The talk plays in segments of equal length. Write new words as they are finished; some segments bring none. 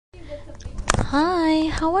Hi,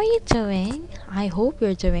 how are you doing? I hope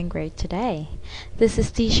you're doing great today. This is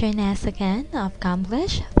Teacher Ness again of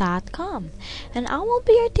Camblish.com, and I will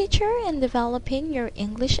be your teacher in developing your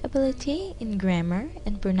English ability in grammar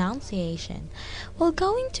and pronunciation. We're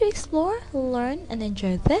going to explore, learn, and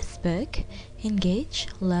enjoy this book, Engage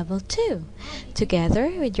Level 2,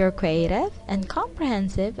 together with your creative and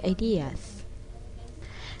comprehensive ideas.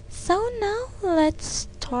 So now let's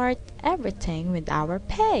start everything with our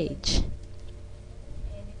page.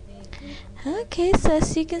 Okay, so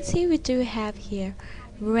as you can see, we do have here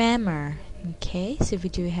grammar. Okay, so we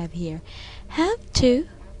do have here have to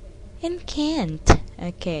and can't.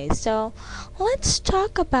 Okay, so let's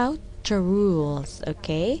talk about the rules.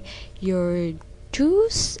 Okay, your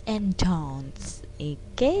do's and don'ts.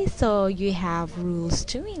 Okay, so you have rules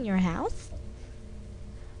too in your house.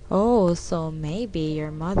 Oh, so maybe your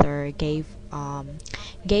mother gave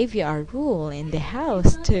you a rule in the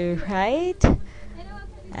house too, right?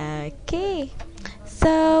 Okay,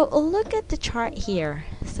 so look at the chart here.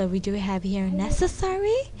 So we do have here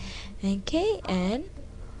necessary, okay, and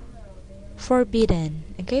forbidden.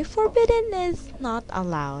 Okay, forbidden is not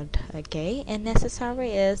allowed, okay, and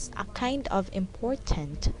necessary is a kind of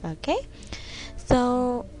important. Okay,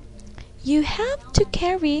 so you have to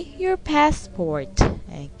carry your passport.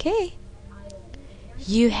 Okay,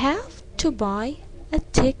 you have to buy a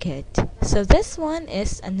ticket. So this one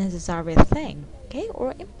is a necessary thing, okay,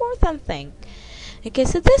 or important thing. Okay,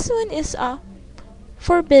 so this one is a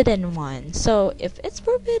forbidden one. So if it's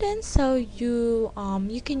forbidden, so you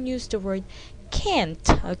can use the word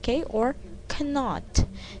can't, okay, or cannot.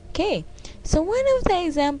 Okay, so one of the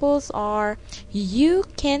examples are you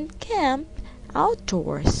can't camp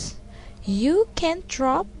outdoors. You can't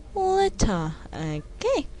drop litter.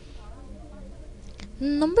 Okay.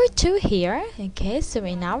 Number 2 here. Okay, so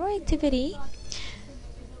in our activity,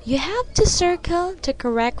 you have to circle the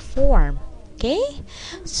correct form. Okay,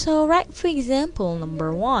 so write for example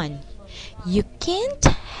number 1. You can't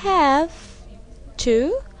have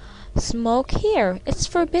to smoke here. It's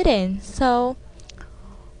forbidden. So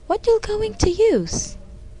what you're going to use?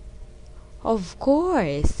 Of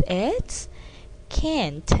course, it's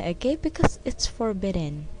can't, okay, because it's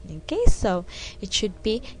forbidden. Okay, so it should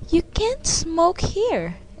be you can't smoke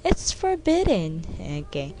here. It's forbidden.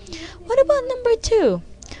 Okay, what about number 2?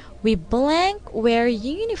 We blank wear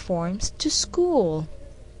uniforms to school.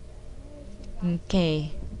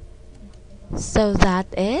 Okay, so that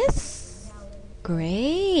is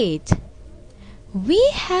great. We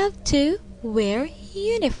have to wear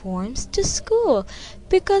uniforms to school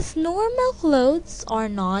because normal clothes are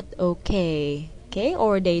not okay. Okay,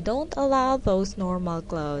 or they don't allow those normal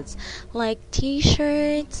clothes like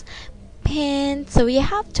t-shirts, pants. So you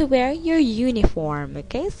have to wear your uniform.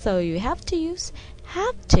 Okay, so you have to use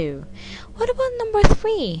have to. What about number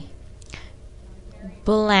 3?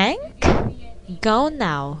 Blank go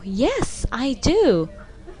now. Yes, I do.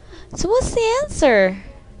 So what's the answer?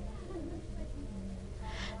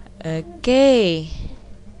 Okay,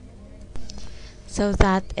 so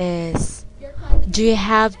that is, do you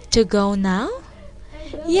have to go now?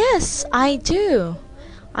 Yes, I do.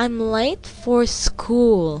 I'm late for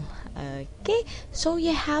school. Okay, so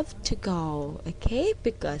you have to go. Okay,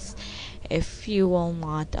 because if you will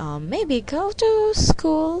not maybe go to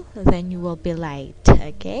school, then you will be late.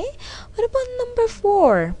 Okay, what about number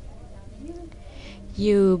 4?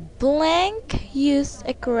 You blank use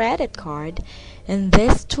a credit card in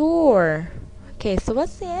this tour. Okay, so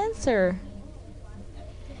what's the answer?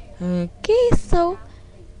 Okay, so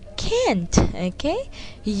can't. Okay,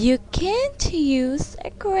 you can't use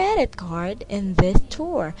a credit card in this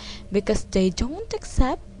tour because they don't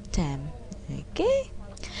accept them. Okay,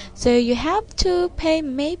 so you have to pay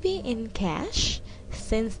maybe in cash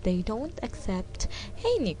since they don't accept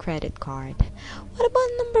any credit card. What about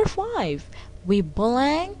number 5? We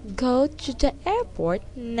blank go to the airport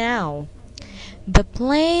now. The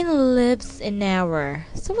plane leaves in an hour.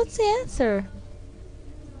 So what's the answer?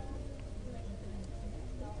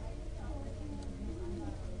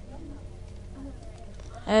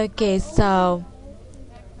 Okay, so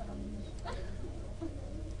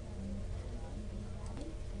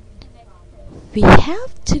we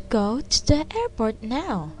have to go to the airport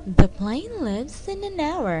now. The plane leaves in an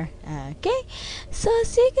hour. Okay, so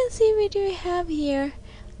as you can see, we do have here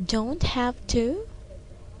don't have to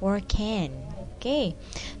or can. Okay,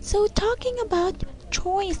 so talking about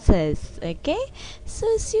choices. Okay,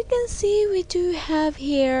 so as you can see, we do have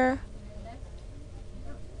here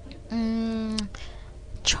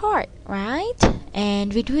chart, right?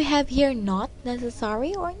 And we do have here not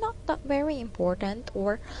necessary or not that very important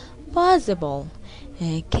or possible.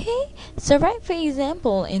 Okay, so write for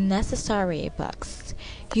example in necessary box.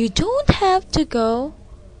 You don't have to go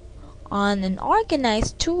on an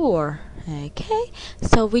organized tour. Okay,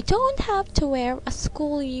 so we don't have to wear a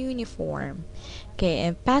school uniform. Okay,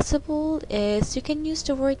 impossible is you can use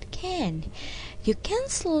the word can. You can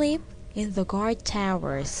sleep in the guard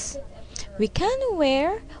towers. We can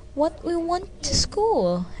wear what we want to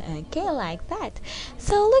school. Okay, like that.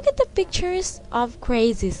 So look at the pictures of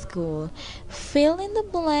crazy school. Fill in the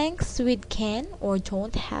blanks with can or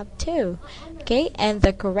don't have to. Okay, and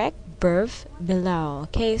the correct verb below.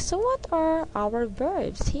 Okay, so what are our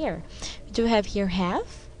verbs here? We do have here have,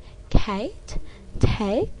 kite,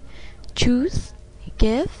 take, choose,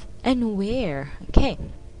 give, and wear. Okay.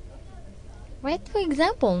 Right, for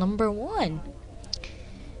example, number 1.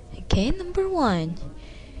 Okay, number 1.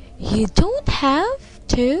 You don't have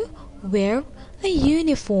to wear a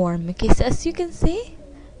uniform. Okay, so as you can see,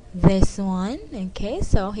 this one, okay,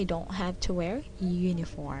 so he don't have to wear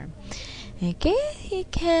uniform. Okay, he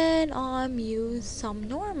can use some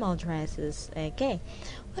normal dresses. Okay,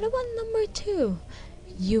 what about number 2?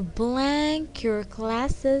 You blank your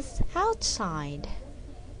classes outside.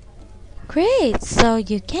 Great, so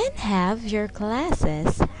you can have your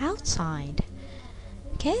classes outside.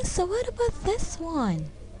 Okay, so what about this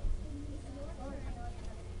one?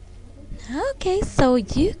 Okay, so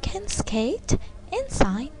you can skate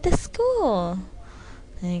inside the school.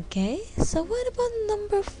 Okay, so what about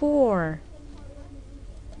number 4?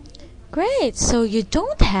 Great, so you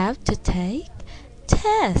don't have to take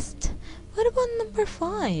test. What about number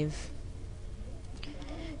 5?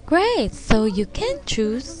 Great, so you can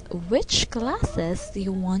choose which classes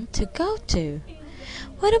you want to go to.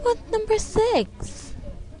 What about number 6?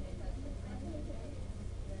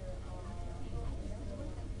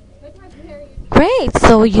 Great,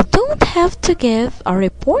 so you don't have to give a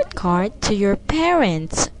report card to your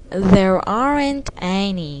parents. There aren't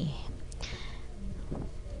any.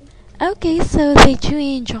 Okay, so did you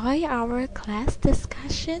enjoy our class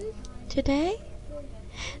discussion today?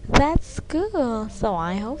 That's cool. So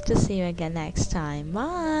I hope to see you again next time.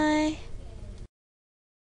 Bye.